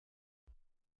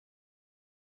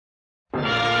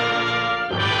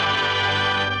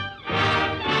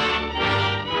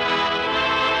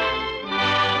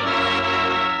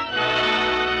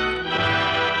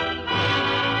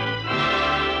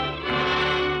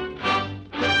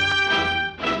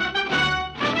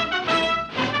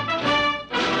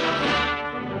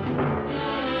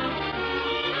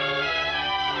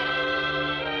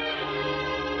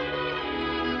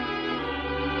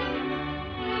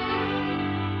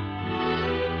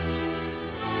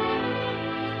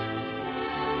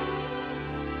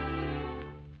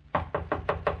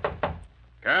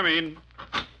Come in.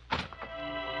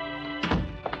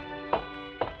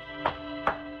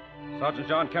 Sergeant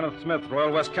John Kenneth Smith,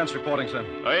 Royal West Kents reporting, sir.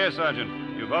 Oh, yes,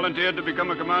 Sergeant. You volunteered to become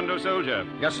a commando soldier.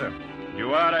 Yes, sir.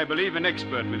 You are, I believe, an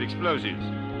expert with explosives.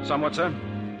 Somewhat, sir.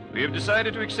 We have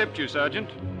decided to accept you, Sergeant.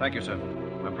 Thank you, sir.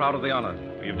 I'm proud of the honor.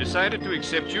 We have decided to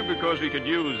accept you because we could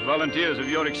use volunteers of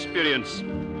your experience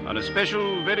on a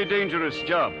special, very dangerous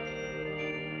job.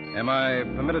 Am I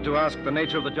permitted to ask the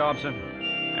nature of the job, sir?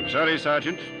 I'm sorry,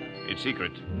 Sergeant. It's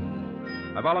secret.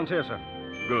 I volunteer, sir.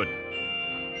 Good.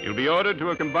 You'll be ordered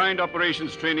to a combined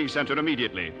operations training center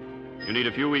immediately. You need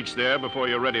a few weeks there before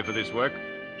you're ready for this work.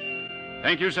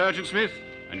 Thank you, Sergeant Smith,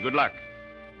 and good luck.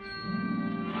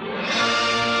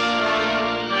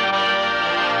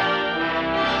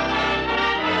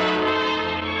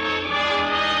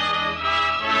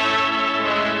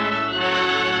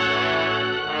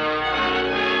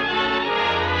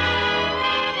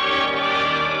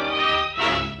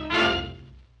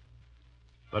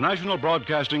 The National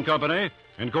Broadcasting Company,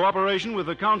 in cooperation with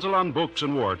the Council on Books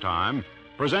in Wartime,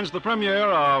 presents the premiere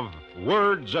of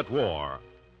Words at War,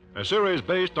 a series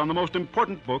based on the most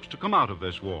important books to come out of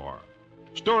this war.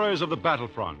 Stories of the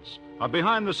battlefronts, of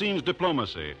behind-the-scenes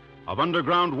diplomacy, of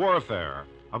underground warfare,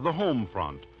 of the home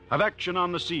front, of action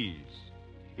on the seas.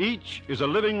 Each is a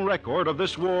living record of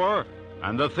this war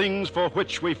and the things for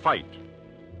which we fight.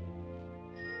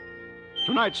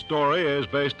 Tonight's story is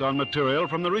based on material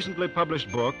from the recently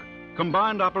published book,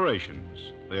 Combined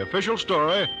Operations, the official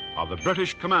story of the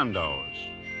British Commandos.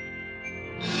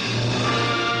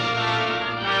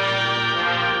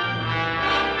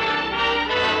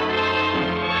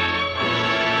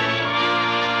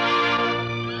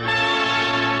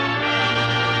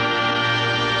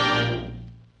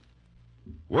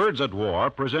 Words at War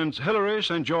presents Hilary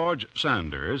St. George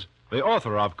Sanders, the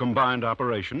author of Combined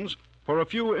Operations, for a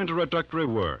few introductory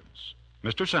words.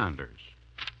 Mr. Sanders.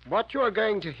 What you are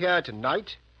going to hear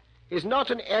tonight is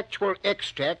not an actual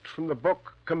extract from the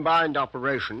book Combined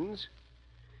Operations.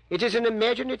 It is an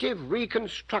imaginative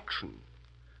reconstruction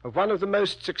of one of the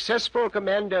most successful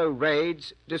commando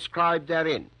raids described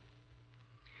therein.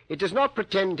 It does not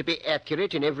pretend to be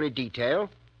accurate in every detail.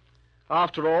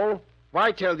 After all,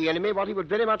 why tell the enemy what he would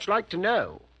very much like to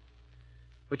know?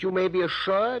 But you may be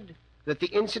assured that the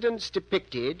incidents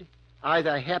depicted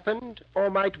either happened or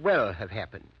might well have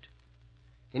happened.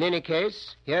 In any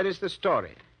case, here is the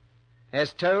story,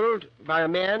 as told by a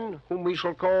man whom we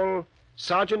shall call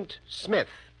Sergeant Smith.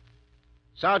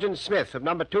 Sergeant Smith of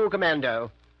Number 2 Commando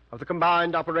of the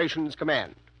Combined Operations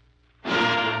Command.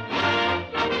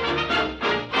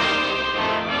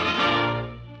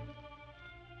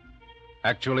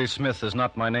 Actually, Smith is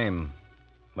not my name.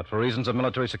 But for reasons of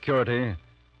military security,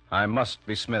 I must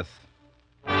be Smith.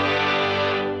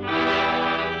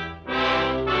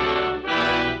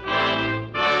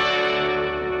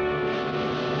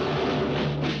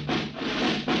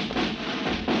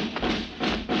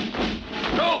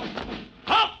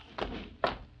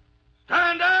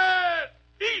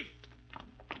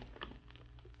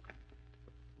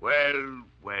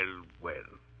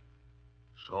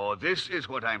 So this is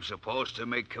what I'm supposed to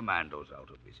make commandos out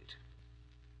of, is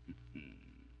it?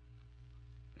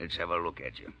 Let's have a look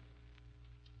at you.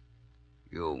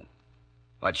 You,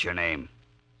 what's your name?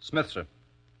 Smith, sir.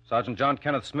 Sergeant John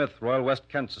Kenneth Smith, Royal West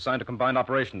Kents, assigned to Combined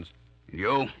Operations. And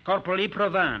you? Corporal E.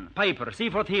 Provan, Piper,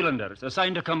 Seaforth Heelanders,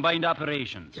 assigned to Combined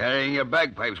Operations. Carrying your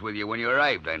bagpipes with you when you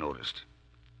arrived, I noticed.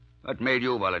 What made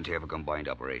you volunteer for Combined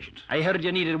Operations? I heard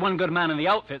you needed one good man in the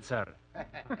outfit, sir.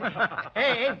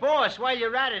 Hey, boss, while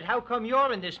you're at it, how come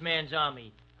you're in this man's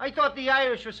army? I thought the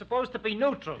Irish were supposed to be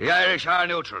neutral. The Irish are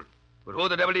neutral. But who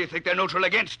the devil do you think they're neutral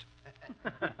against?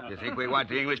 You think we want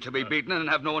the English to be beaten and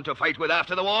have no one to fight with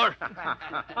after the war?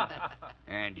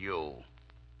 And you?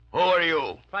 Who are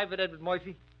you? Private Edward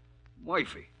Murphy.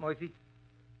 Murphy? Murphy.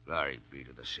 Glory be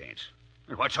to the saints.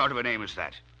 And what sort of a name is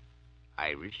that?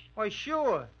 Irish? Why,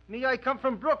 sure. Me, I come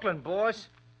from Brooklyn, boss.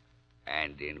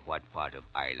 And in what part of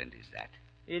Ireland is that?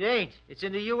 It ain't. It's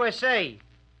in the USA.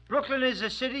 Brooklyn is a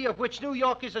city of which New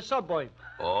York is a suburb.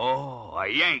 Oh, a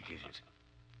Yank, is it?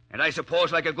 And I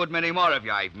suppose, like a good many more of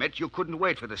you I've met, you couldn't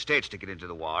wait for the States to get into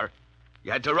the war.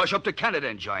 You had to rush up to Canada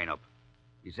and join up.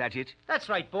 Is that it? That's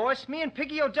right, boss. Me and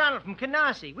Piggy O'Donnell from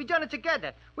Canarsie. We done it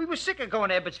together. We was sick of going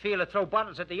to Ebbets Field to throw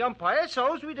bottles at the umpire,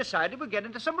 so we decided we'd get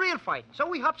into some real fighting. So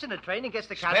we hops in a train and gets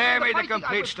to Canada. Spare me the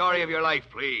complete story of your life,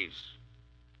 please.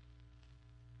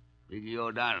 Piggy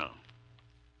O'Donnell.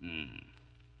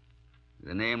 With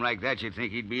a name like that, you'd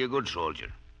think he'd be a good soldier.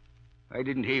 Why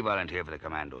didn't he volunteer for the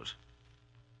Commandos?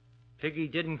 Piggy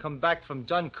didn't come back from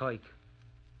Dunkirk.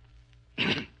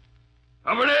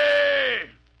 Company!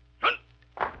 Hunt!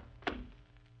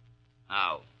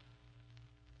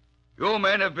 You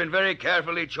men have been very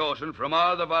carefully chosen from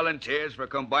all the volunteers for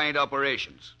combined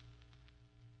operations.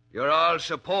 You're all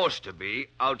supposed to be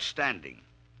outstanding.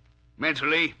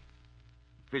 Mentally,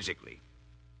 physically.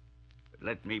 But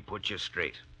let me put you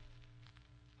straight.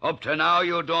 Up to now,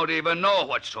 you don't even know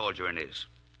what soldiering is.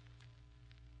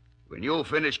 When you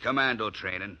finish commando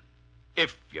training,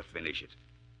 if you finish it,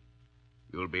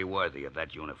 you'll be worthy of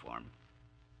that uniform.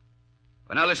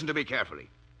 But now listen to me carefully.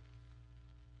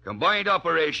 Combined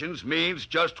operations means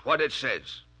just what it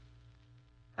says.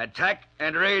 Attack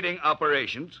and raiding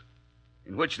operations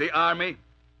in which the Army,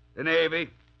 the Navy,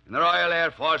 and the Royal Air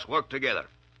Force work together.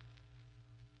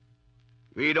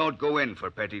 We don't go in for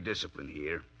petty discipline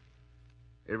here.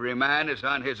 Every man is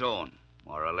on his own,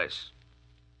 more or less.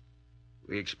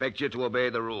 We expect you to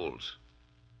obey the rules.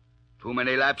 Too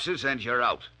many lapses and you're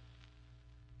out.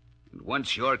 And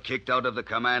once you're kicked out of the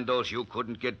Commandos, you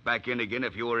couldn't get back in again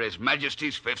if you were His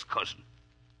Majesty's fifth cousin.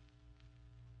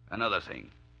 Another thing.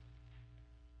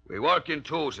 We work in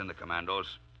twos in the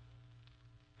Commandos.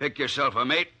 Pick yourself a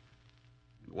mate,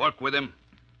 and work with him,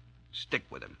 stick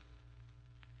with him.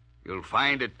 You'll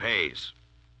find it pays.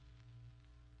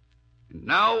 And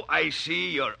now I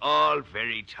see you're all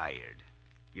very tired.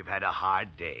 You've had a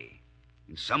hard day,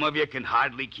 and some of you can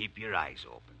hardly keep your eyes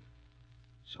open.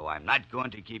 So I'm not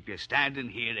going to keep you standing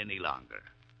here any longer.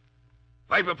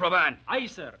 Piper Provan. Aye,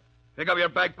 sir. Pick up your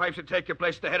bagpipes and take your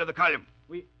place at the head of the column.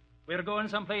 We're going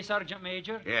someplace, Sergeant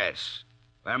Major? Yes.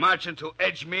 We're marching to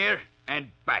Edgemere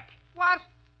and back. What?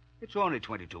 It's only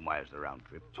 22 miles the round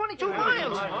trip. 22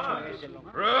 miles?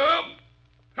 Room.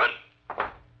 Cut.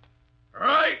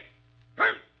 Right.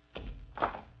 Turn.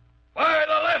 By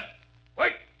the left.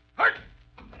 Wait. Hurt.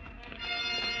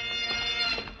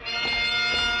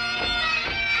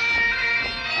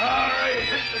 All right,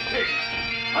 hit the king.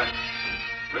 Hut.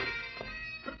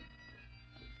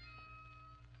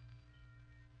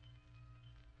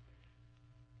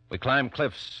 We climbed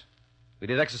cliffs. We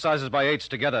did exercises by eights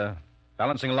together,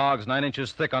 balancing logs 9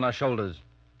 inches thick on our shoulders.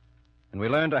 And we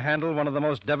learned to handle one of the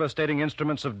most devastating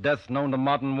instruments of death known to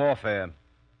modern warfare.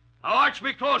 Now watch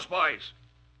me close, boys.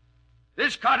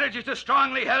 This cottage is a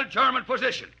strongly held German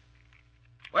position.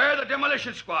 We're the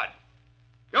demolition squad.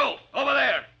 You, over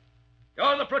there.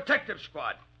 You're the protective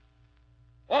squad.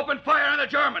 Open fire on the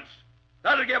Germans.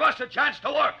 That'll give us a chance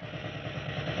to work.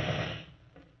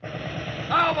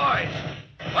 Now, boys,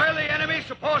 while the enemy's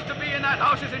supposed to be in that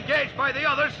house is engaged by the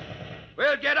others,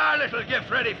 we'll get our little gift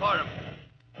ready for him.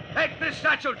 Take this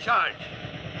satchel charge.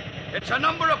 It's a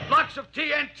number of blocks of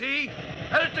TNT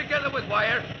held together with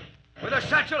wire with a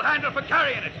satchel handle for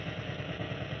carrying it.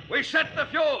 We set the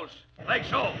fuse, like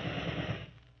so.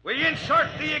 We insert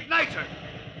the igniter,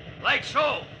 like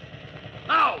so.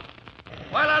 Now,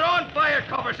 while our own fire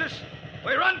covers us,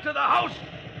 we run to the house,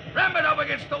 ram it up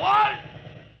against the wall.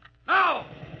 Now,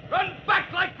 run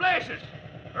back like blazes.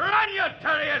 Run, you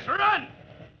terriers, run!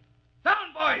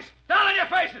 Down, boys! Down on your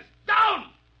faces! Down!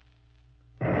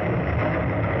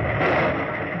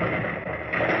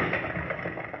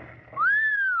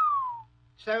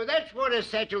 So that's what a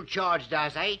satchel charge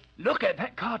does, eh? Look at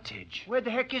that cottage. Where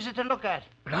the heck is it to look at?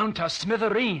 Blown to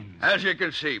smithereens. As you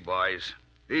can see, boys,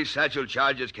 these satchel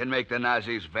charges can make the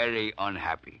Nazis very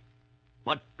unhappy.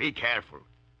 But be careful.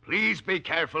 Please be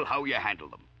careful how you handle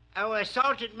them. Oh,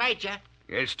 Sergeant Major,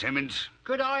 Yes, Timmins?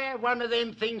 could I have one of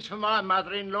them things for my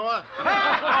mother-in-law?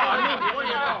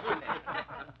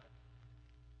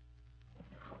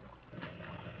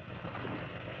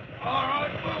 All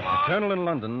right, move on. The colonel in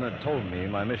London had told me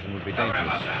my mission would be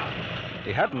dangerous.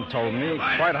 He hadn't told me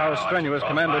quite how strenuous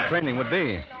commando training would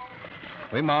be.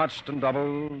 We marched and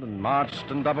doubled and marched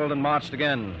and doubled and marched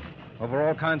again over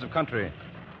all kinds of country.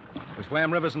 We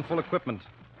swam rivers in full equipment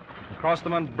and crossed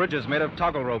them on bridges made of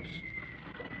toggle ropes.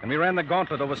 And we ran the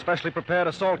gauntlet over specially prepared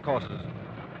assault courses.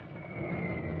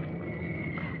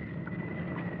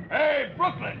 Hey,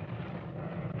 Brooklyn!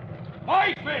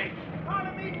 Whitefield!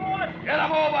 Pardon me, boss. Get a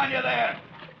move on you there!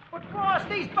 But, boss,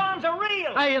 these bombs are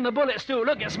real. Aye, and the bullets, too.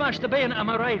 Look, you smashed the bayonet of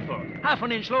my rifle. Half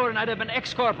an inch lower and I'd have been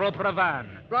ex-corporal Pravan.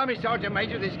 Blimey, Sergeant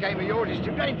Major, this game of yours is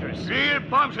too dangerous. Real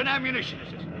bombs and ammunition,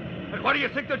 is it? And what do you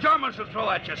think the Germans will throw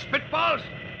at you? Spitballs?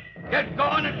 Get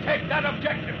going and take that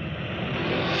objective.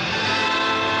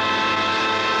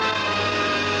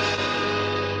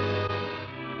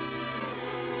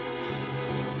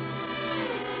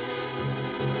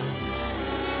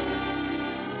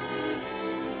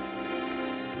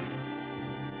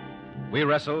 We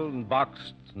wrestled and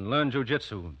boxed and learned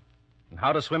jiu-jitsu and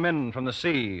how to swim in from the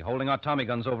sea, holding our Tommy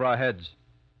guns over our heads.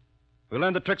 We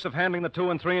learned the tricks of handling the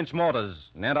 2- and 3-inch mortars,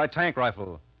 an anti-tank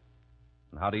rifle,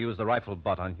 and how to use the rifle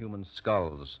butt on human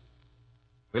skulls.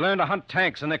 We learned to hunt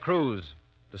tanks and their crews,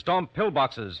 to storm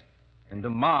pillboxes, and to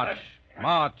march,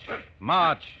 march,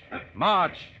 march,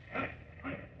 march.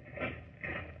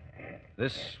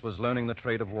 This was learning the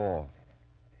trade of war.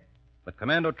 But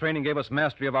commando training gave us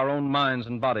mastery of our own minds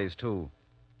and bodies, too.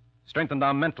 Strengthened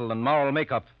our mental and moral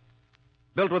makeup.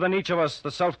 Built within each of us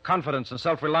the self-confidence and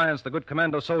self-reliance the good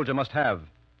commando soldier must have.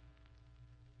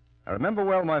 I remember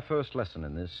well my first lesson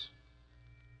in this.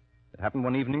 It happened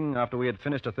one evening after we had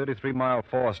finished a 33-mile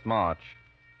forced march.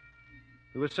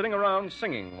 We were sitting around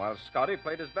singing while Scotty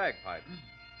played his bagpipes.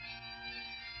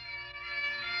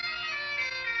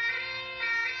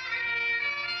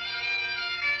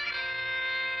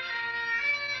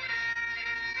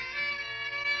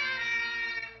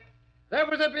 That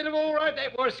was a bit of all right,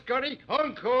 that was, Scotty.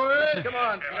 Encore. Come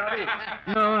on, Scotty.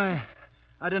 No,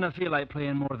 I didn't feel like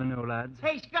playing more than you lads.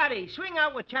 Hey, Scotty, swing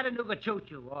out with Chattanooga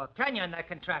Choo-Choo, or can you on that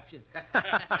contraption?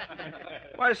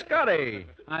 Why, Scotty.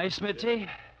 Aye, Smitty?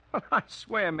 I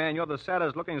swear, man, you're the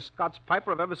saddest-looking Scots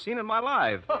piper I've ever seen in my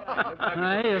life.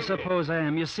 Aye, I suppose I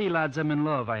am. You see, lads, I'm in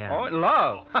love, I am. Oh, in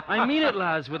love? I mean it,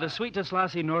 lads, with the sweetest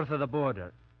lassie north of the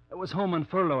border. It was home on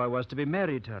furlough I was to be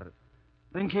married to her.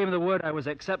 Then came the word I was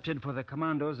accepted for the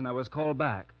Commandos, and I was called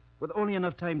back, with only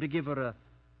enough time to give her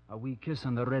a wee kiss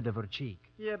on the red of her cheek.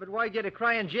 Yeah, but why get a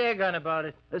crying jag-on about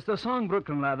it? It's the song,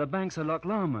 Brooklyn lad, the banks of Loch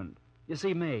Lomond. You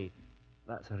see, May,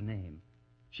 that's her name.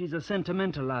 She's a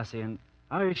sentimental lassie, and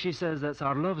she says that's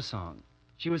our love song.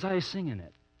 She was singing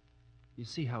it. You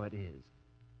see how it is.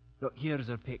 Look, here's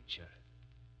her picture.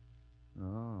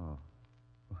 Oh.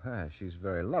 Well, she's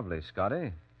very lovely,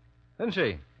 Scotty. Isn't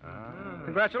she?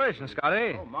 Congratulations,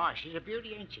 Scotty. Oh, Ma, she's a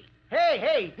beauty, ain't she?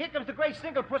 Hey, here comes the great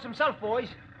Snigglepuss himself,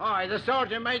 boys. Aye, the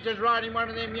sergeant major's riding one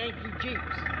of them Yankee jeeps. Gee,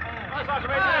 it's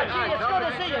good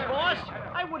to see you, boss.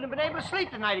 I wouldn't have been able to sleep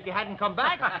tonight if you hadn't come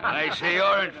back. I see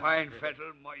you're in fine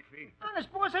fettle, Murphy. Honest,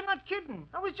 boss, I'm not kidding.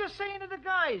 I was just saying to the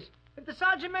guys, if the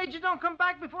sergeant major don't come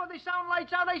back before they sound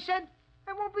lights out, I said,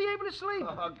 I won't be able to sleep.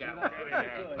 Well,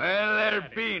 there'll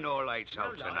be no lights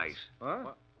out tonight.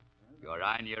 What? You're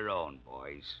on your own,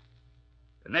 boys.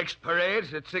 The next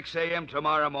parade's at 6 a.m.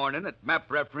 tomorrow morning at map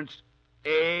reference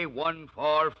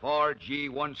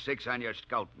A144G16 on your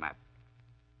scout map.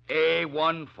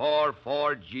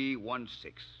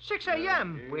 A144G16. 6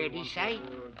 a.m. Where'd he say?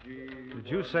 Did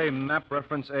you say map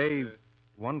reference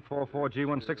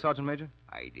A144G16, Sergeant Major?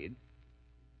 I did.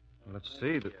 Well, let's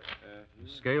see. The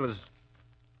scale is...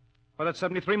 Well, that's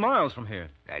 73 miles from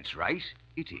here. That's right,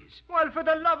 it is. Well, for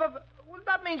the love of... Well,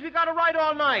 that means we got to ride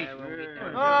all night.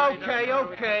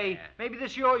 Okay. Maybe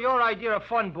this is your idea of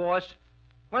fun, boss.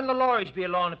 When the lorries be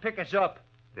along to pick us up?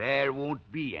 There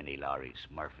won't be any lorries,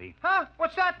 Murphy. Huh?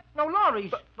 What's that? No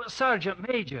lorries? But Sergeant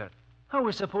Major, how are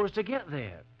we supposed to get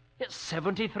there? It's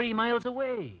 73 miles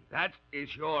away. That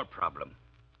is your problem.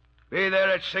 Be there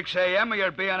at 6 a.m. or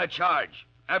you'll be on a charge.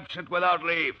 Absent without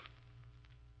leave.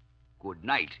 Good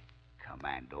night,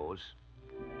 Commandos.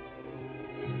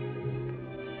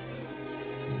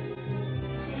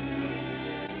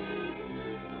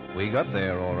 We got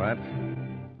there, all right.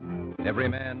 Every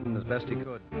man as best he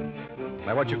could.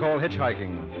 By what you call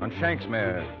hitchhiking, on Shanks'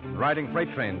 mare, riding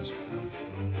freight trains.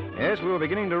 Yes, we were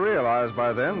beginning to realize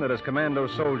by then that as commando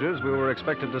soldiers, we were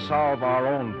expected to solve our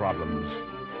own problems.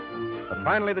 But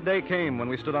finally the day came when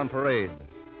we stood on parade.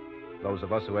 Those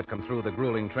of us who had come through the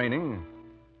grueling training,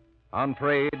 on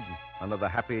parade under the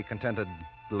happy, contented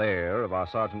glare of our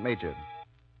sergeant major.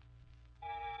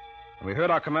 And we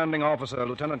heard our commanding officer,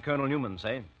 Lieutenant Colonel Newman,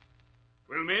 say,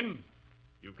 Well, men,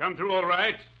 you've come through all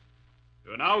right.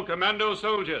 You're now commando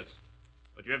soldiers.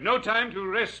 But you have no time to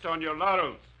rest on your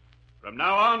laurels. From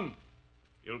now on,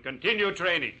 you'll continue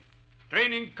training.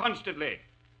 Training constantly,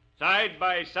 side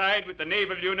by side with the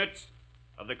naval units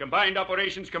of the Combined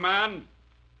Operations Command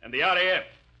and the RAF.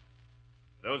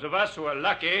 Those of us who are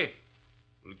lucky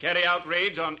will carry out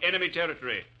raids on enemy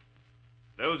territory.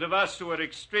 Those of us who are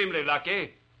extremely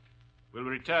lucky will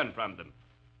return from them.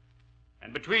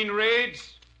 And between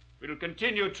raids, we'll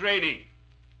continue training.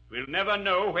 We'll never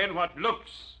know when what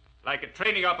looks like a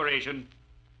training operation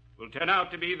will turn out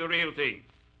to be the real thing.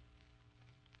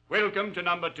 Welcome to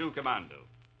Number 2 Commando.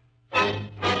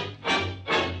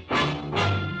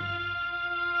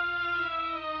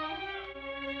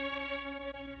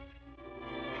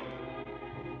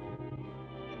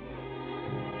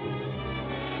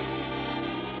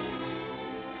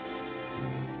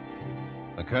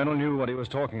 The colonel knew what he was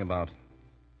talking about.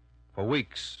 For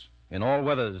weeks, in all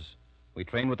weathers, we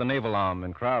trained with the naval arm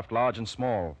in craft large and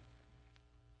small.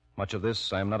 Much of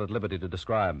this I am not at liberty to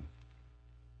describe.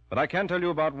 But I can tell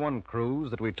you about one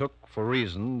cruise that we took for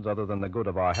reasons other than the good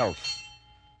of our health.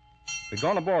 We'd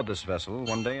gone aboard this vessel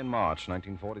one day in March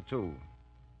 1942,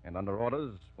 and under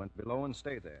orders went below and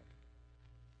stayed there.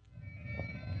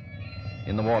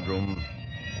 In the wardroom,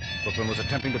 Brooklyn was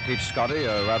attempting to teach Scotty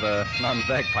a rather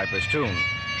non-bagpiper's tune.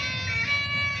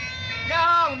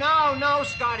 No,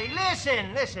 Scotty.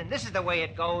 Listen. This is the way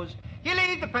it goes. You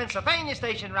leave the Pennsylvania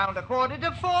station round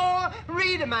 3:45,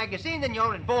 read a magazine, then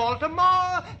you're in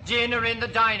Baltimore. Dinner in the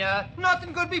diner.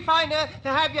 Nothing could be finer to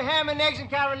have your ham and eggs in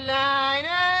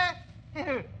Carolina.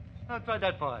 I'll try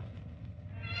that part.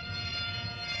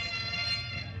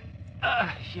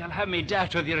 You'll have me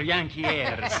daft with your Yankee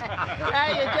airs.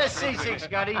 You're just seasick,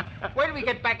 Scotty. When do we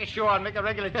get back ashore and make a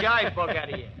regular jive bug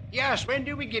out of you? Yes, when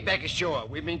do we get back ashore?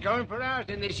 We've been going for hours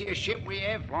in this here ship we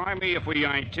have. Blimey if we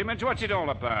ain't, Timmins. What's it all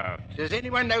about? Does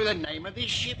anyone know the name of this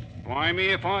ship? Blimey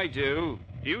if I do.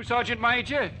 You, Sergeant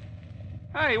Major?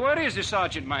 Hey, where is the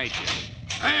Sergeant Major?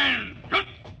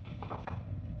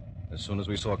 As soon as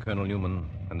we saw Colonel Newman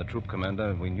and the troop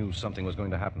commander, we knew something was going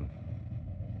to happen.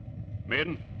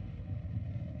 Men,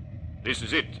 this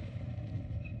is it.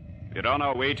 We're on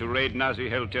our way to raid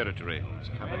Nazi-held territory.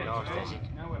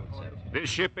 This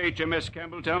ship, HMS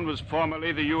Campbelltown, was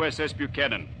formerly the USS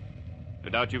Buchanan. No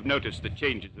doubt you've noticed the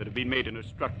changes that have been made in her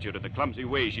structure and the clumsy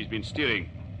way she's been steering.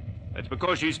 That's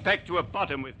because she's packed to her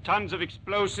bottom with tons of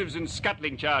explosives and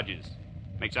scuttling charges.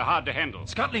 Makes her hard to handle.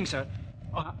 Scuttling, sir?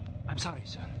 Oh, I'm sorry,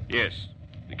 sir. Yes,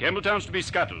 the Campbelltown's to be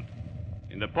scuttled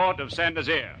in the port of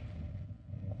Saint-Nazaire.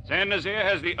 Saint-Nazaire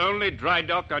has the only dry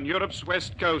dock on Europe's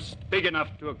west coast big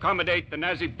enough to accommodate the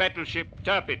Nazi battleship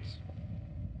Tirpitz.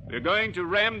 We're going to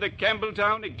ram the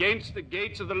Campbelltown against the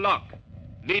gates of the lock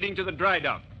leading to the dry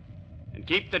dock and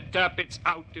keep the Tirpitz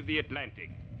out of the Atlantic.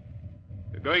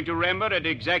 We're going to ram her at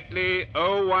exactly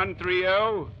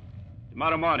 0130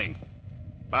 tomorrow morning,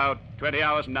 about 20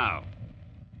 hours from now.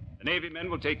 The Navy men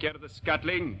will take care of the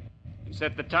scuttling and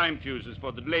set the time fuses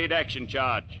for the delayed action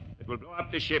charge that will blow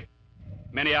up the ship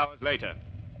many hours later.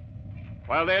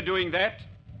 While they're doing that,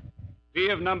 we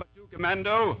of Number 2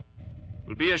 Commando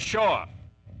will be ashore,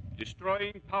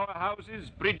 destroying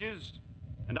powerhouses, bridges,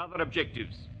 and other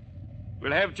objectives.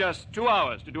 We'll have just 2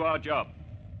 hours to do our job.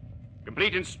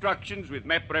 Complete instructions with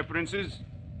map references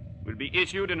will be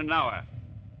issued in an hour.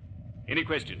 Any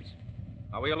questions?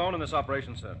 Are we alone in this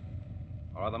operation, sir?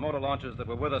 Or are the motor launchers that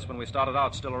were with us when we started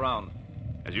out still around?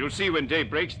 As you'll see when day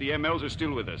breaks, the MLs are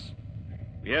still with us.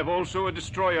 We have also a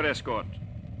destroyer escort.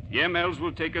 The MLs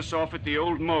will take us off at the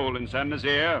old mole in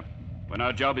Saint-Nazaire when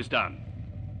our job is done.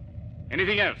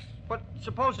 Anything else? But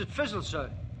suppose it fizzles,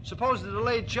 sir. Suppose the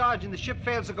delayed charge and the ship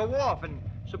fails to go off, and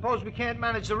suppose we can't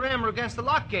manage the rammer against the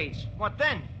lock gates. What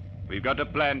then? We've got a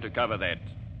plan to cover that.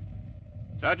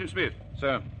 Sergeant Smith.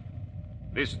 Sir.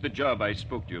 This is the job I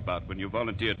spoke to you about when you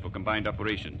volunteered for combined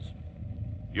operations.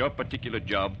 Your particular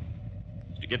job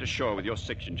is to get ashore with your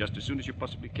section just as soon as you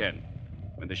possibly can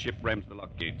when the ship rams the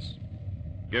lock gates.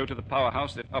 Go to the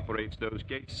powerhouse that operates those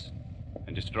gates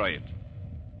and destroy it.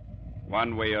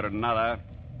 One way or another,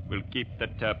 we'll keep the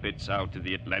Tirpitz out of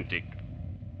the Atlantic.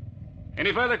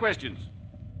 Any further questions?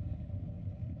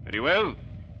 Very well.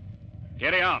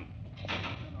 Carry on.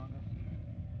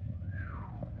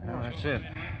 Oh, that's it.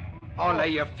 I'll lay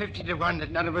you 50 to 1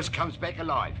 that none of us comes back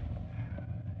alive.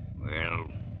 Well,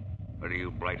 what do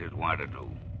you blighters want to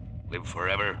do? Live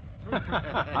forever?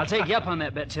 I'll take you up on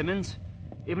that bet, Timmins.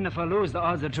 Even if I lose, the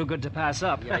odds are too good to pass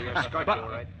up. Yeah, you're Scotch, But all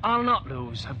right. I'll not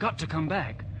lose. I've got to come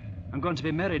back. I'm going to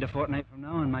be married a fortnight from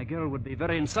now, and my girl would be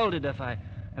very insulted if I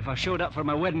showed up for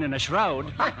my wedding in a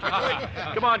shroud.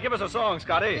 Come on, give us a song,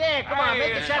 Scotty. Yeah, come on,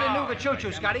 make a Chattanooga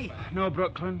choo-choo, Scotty. No,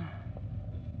 Brooklyn.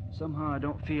 Somehow I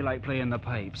don't feel like playing the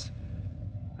pipes.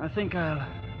 I think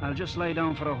I'll just lay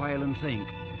down for a while and think,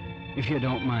 if you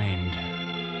don't mind.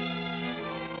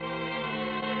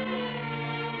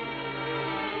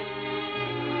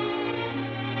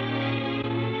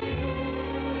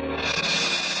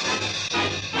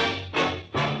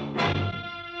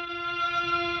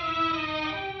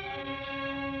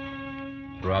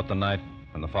 Throughout the night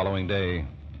and the following day,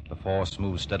 the force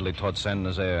moved steadily toward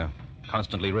Saint-Nazaire,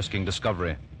 constantly risking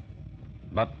discovery.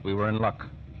 But we were in luck.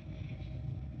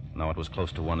 Now it was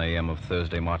close to 1 a.m. of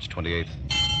Thursday, March 28th,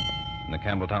 and the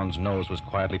Campbelltown's nose was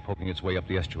quietly poking its way up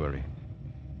the estuary.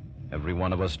 Every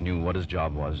one of us knew what his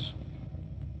job was.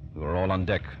 We were all on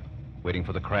deck, waiting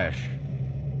for the crash.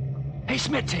 Hey,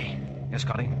 Smitty. Yes,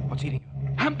 Scotty? What's eating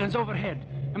you? Hampton's overhead.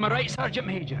 Am I right, Sergeant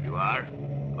Major? You are?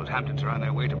 Those Hamptons are on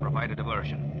their way to provide a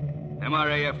diversion. Them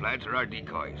RAF lads are our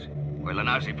decoys. While the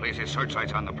Nazi places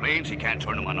searchlights on the planes, he can't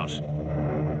turn them on us.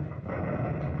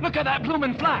 Look at that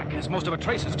bloomin' flag. There's most of our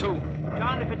traces, too.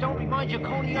 John, if it don't remind you of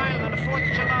Coney Island on the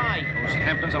 4th of July. Those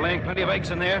Hamptons are laying plenty of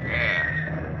eggs in there.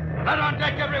 Yeah. Flat on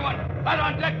deck, everyone! Flat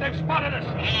on deck, they've spotted us!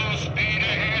 Full speed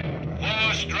ahead.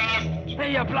 Force draft.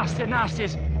 Hey, you blasted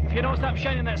nasties. If you don't stop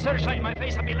shining that searchlight in my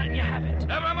face, I'll be letting you have it.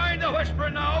 Never mind the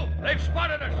whispering now. They've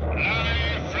spotted us.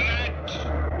 Lie flat.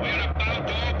 We're about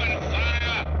to open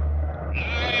fire.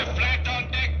 Lie flat on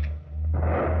deck.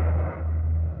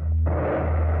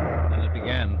 Then it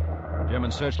began.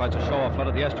 German searchlights ashore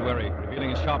flooded the estuary, revealing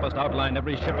its sharpest outline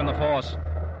every ship in the force.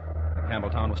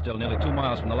 Campbelltown was still nearly 2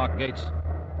 miles from the lock gates.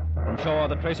 From shore,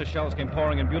 the tracer shells came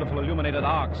pouring in beautiful illuminated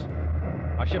arcs.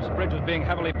 Our ship's bridge was being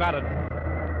heavily battered.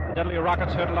 Deadly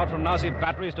rockets hurtled out from Nazi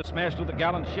batteries to smash through the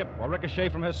gallant ship or ricochet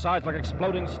from her sides like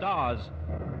exploding stars.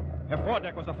 Her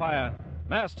foredeck was afire.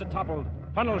 Masts had toppled.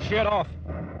 Funnels sheared off.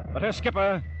 But her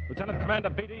skipper, Lieutenant Commander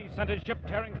Beatty, sent his ship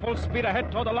tearing full speed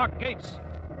ahead toward the lock gates.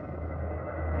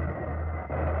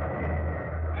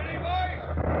 Ready, boys?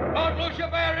 Don't lose your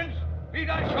bearings. Be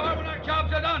on shore when our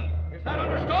jobs are done. Is that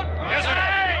understood? Yes, sir.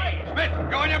 Hey! Smith,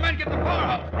 you and your men get the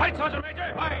powerhouse. Right, Sergeant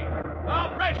Major. Fine.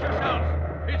 Now brace yourselves.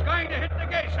 He's going to hit the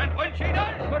gates, and when she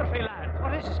does... Murphy, lad.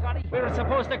 What is it, Scotty? We were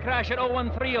supposed to crash at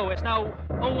 0130. It's now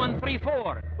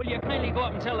 0134. Will you kindly go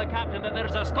up and tell the captain that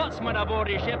there's a Scotsman aboard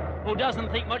his ship who doesn't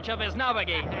think much of his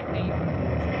navigating?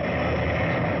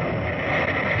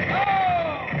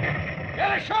 Oh!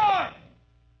 Get ashore!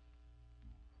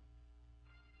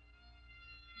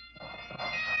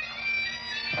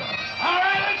 All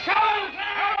right, let's go!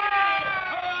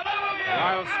 The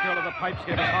wild skill of the pipes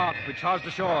gave us heart. We charged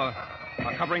ashore.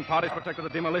 Our covering parties protected the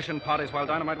demolition parties while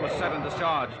dynamite was set and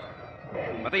discharged.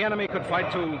 But the enemy could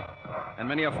fight too, and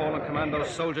many a fallen Commandos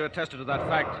soldier attested to that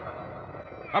fact.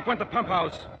 Up went the pump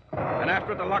house, and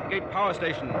after it the Lockgate power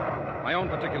station. My own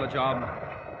particular job,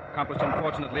 accomplished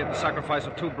unfortunately at the sacrifice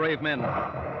of 2 brave men.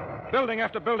 Building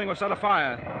after building was set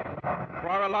afire. For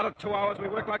our allotted 2 hours, we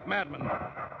worked like madmen.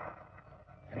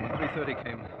 And when 3:30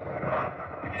 came,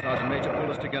 the Sergeant Major pulled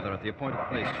us together at the appointed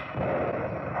place.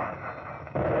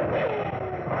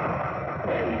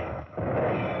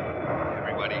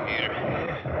 Everybody here.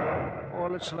 All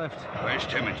that's left. Where's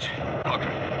Timmons?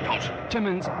 Cochran, Thompson.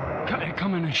 Timmons,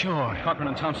 coming ashore. Cochran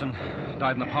and Thompson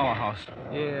died in the powerhouse.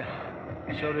 Yeah.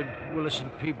 So did Willis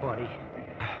and Peabody.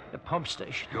 The pump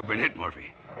station. You've been hit,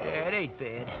 Murphy. Yeah, it ain't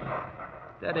bad.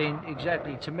 That ain't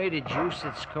exactly tomato juice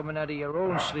that's coming out of your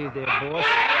own sleeve there, boss.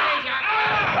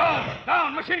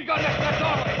 Down! Machine gun left that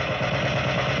doorway!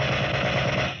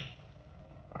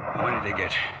 How many did they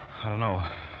get? I don't know.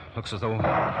 Looks as though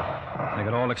they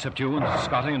got all except you and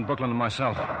Scotty and Brooklyn and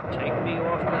myself. Take me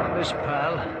off that list,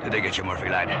 pal. Did they get you, Murphy,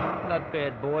 lad? Not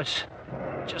bad, boss.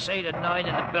 Just 8 or 9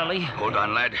 in the belly. Hold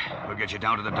on, lad. We'll get you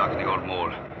down to the dock in the old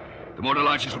mole. The motor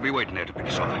launches will be waiting there to pick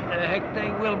us up. The heck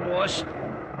they will, boss.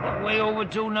 They're way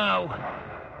overdue now.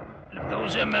 And if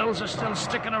those MLs are still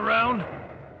sticking around,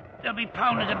 they'll be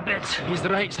pounded to bits. He's the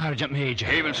right, Sergeant Major.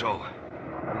 Even so,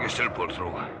 we can still pull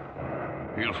through.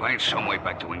 You'll find some way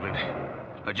back to England.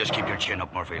 Now just keep your chin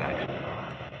up, Murphy, lad.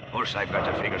 First, I've got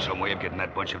to figure some way of getting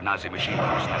that bunch of Nazi machine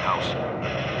guns in that house.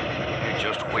 They're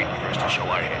just waiting for us to show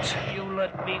our heads. You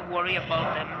let me worry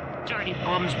about them dirty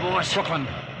bums, boss. Brooklyn,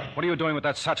 what are you doing with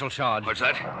that satchel charge? What's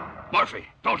that? Murphy,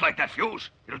 don't light that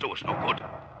fuse. It'll do us no good.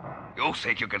 You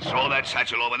think you can throw that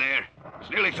satchel over there? It's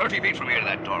nearly 30 feet from here to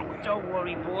that doorway. Don't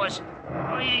worry, boss.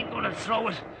 I ain't gonna throw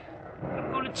it.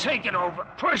 I'm gonna take it over,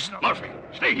 personally. Murphy,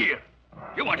 stay here.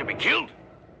 You want to be killed?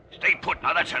 Stay put.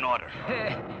 Now, that's an order.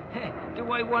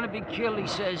 Do I want to be killed, he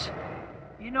says.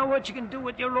 You know what you can do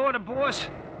with your order, boss?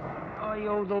 I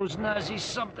owe those Nazis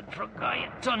something for a guy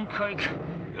at Dunkirk.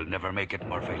 You'll never make it,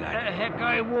 Murphy, lad. Heck,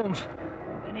 I won't.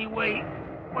 Anyway,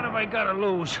 what have I got to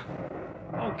lose?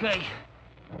 Okay,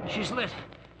 she's lit.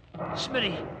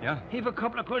 Smitty. Yeah? Heave a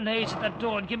couple of grenades at that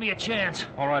door and give me a chance.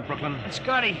 All right, Brooklyn. And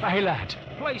Scotty. Aye, lad.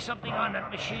 Play something on that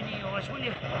machine of yours, will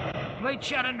you? Play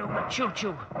Chattanooga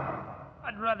Choo-Choo.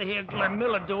 I'd rather hear Glenn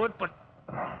Miller do it, but...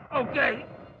 Okay,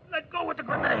 let go with the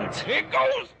grenades. Here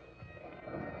goes!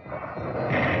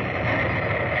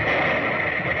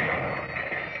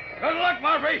 Good luck,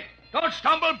 Murphy. Don't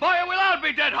stumble, boy, or we'll all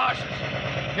be dead horses.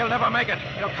 He'll never make it.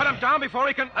 He'll cut him down before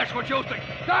he can... That's what you think.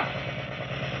 Stop!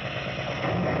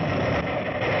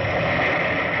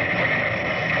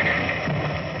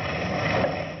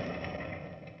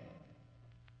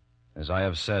 As I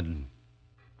have said,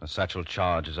 a satchel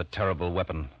charge is a terrible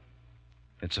weapon.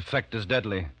 Its effect is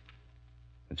deadly.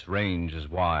 Its range is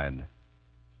wide.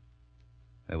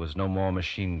 There was no more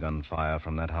machine gun fire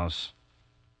from that house.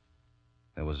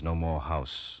 There was no more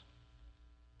house.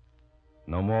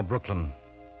 No more Brooklyn.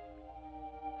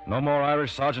 No more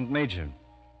Irish Sergeant Major.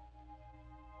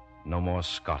 No more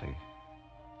Scotty.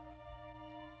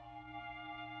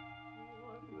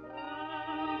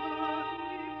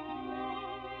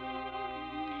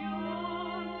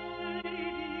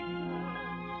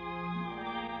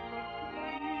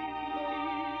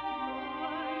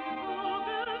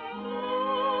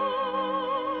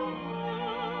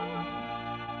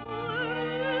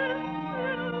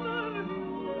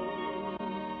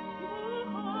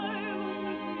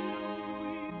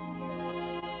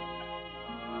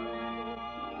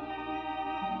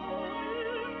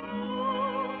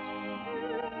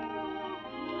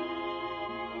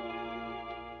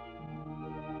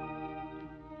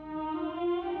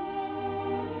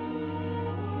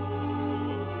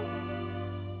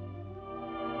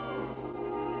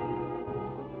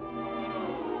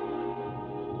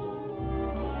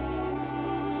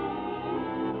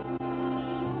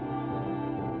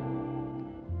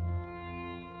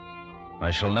 I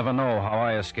shall never know how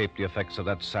I escaped the effects of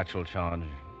that satchel charge.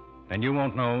 And you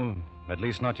won't know, at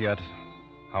least not yet,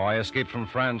 how I escaped from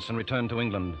France and returned to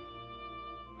England.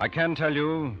 I can tell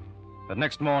you that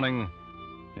next morning,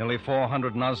 nearly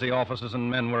 400 Nazi officers and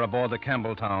men were aboard the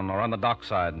Campbelltown or on the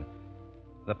dockside,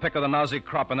 the pick of the Nazi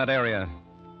crop in that area.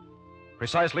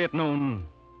 Precisely at noon,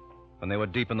 when they were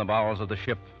deep in the bowels of the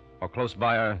ship or close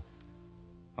by her,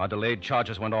 our delayed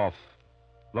charges went off,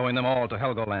 blowing them all to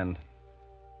Helgoland.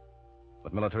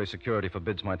 But military security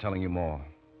forbids my telling you more,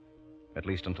 at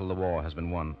least until the war has been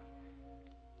won.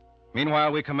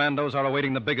 Meanwhile, we commandos are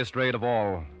awaiting the biggest raid of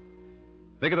all,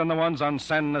 bigger than the ones on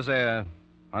Saint-Nazaire,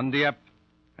 on Dieppe,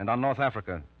 and on North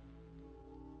Africa.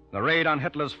 The raid on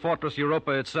Hitler's fortress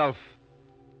Europa itself.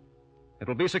 It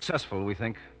will be successful, we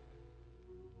think.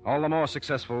 All the more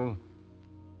successful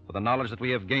for the knowledge that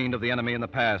we have gained of the enemy in the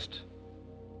past.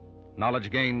 Knowledge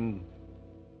gained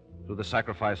through the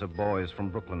sacrifice of boys from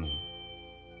Brooklyn,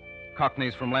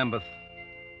 Cockneys from Lambeth,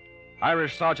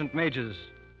 Irish sergeant majors,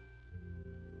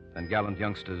 and gallant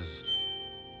youngsters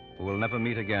who will never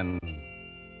meet again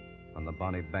on the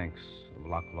bonny banks of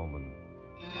Loch Lomond.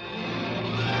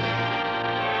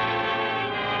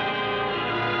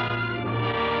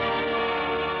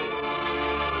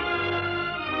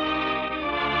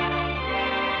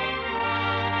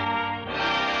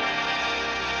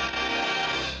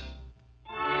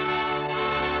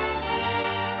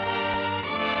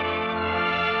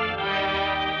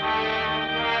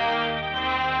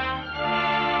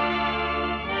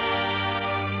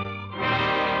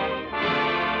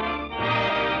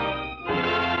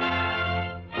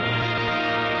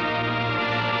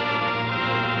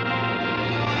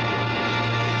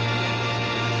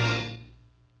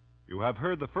 You have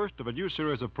heard the first of a new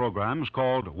series of programs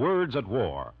called Words at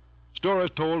War.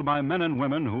 Stories told by men and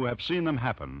women who have seen them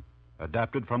happen,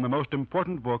 adapted from the most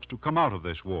important books to come out of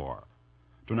this war.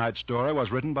 Tonight's story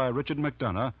was written by Richard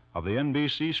McDonough of the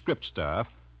NBC script staff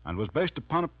and was based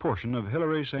upon a portion of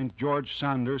Hilary St. George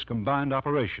Sanders' combined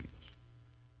operations.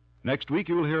 Next week,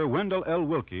 you'll hear Wendell L.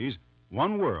 Wilkie's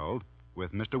One World,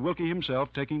 with Mr. Wilkie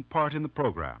himself taking part in the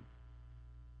program.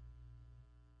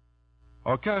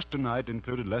 Our cast tonight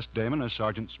included Les Damon as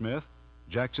Sergeant Smith,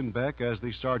 Jackson Beck as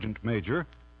the Sergeant Major,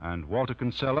 and Walter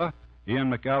Kinsella,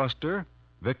 Ian McAllister,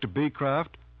 Victor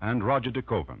Beecraft, and Roger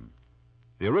DeCoven.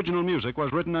 The original music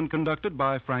was written and conducted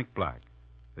by Frank Black.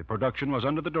 The production was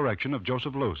under the direction of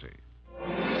Joseph Losey.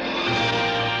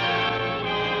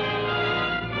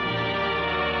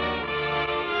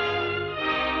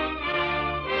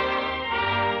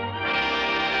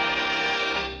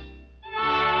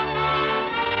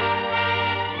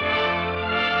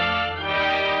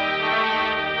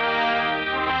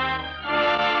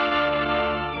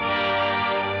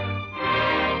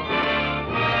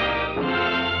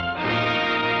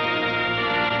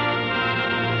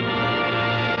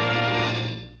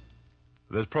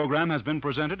 This program has been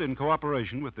presented in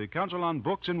cooperation with the Council on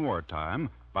Books in Wartime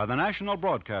by the National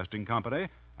Broadcasting Company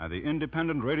and the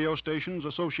independent radio stations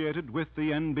associated with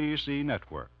the NBC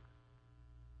network.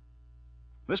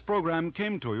 This program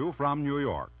came to you from New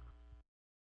York.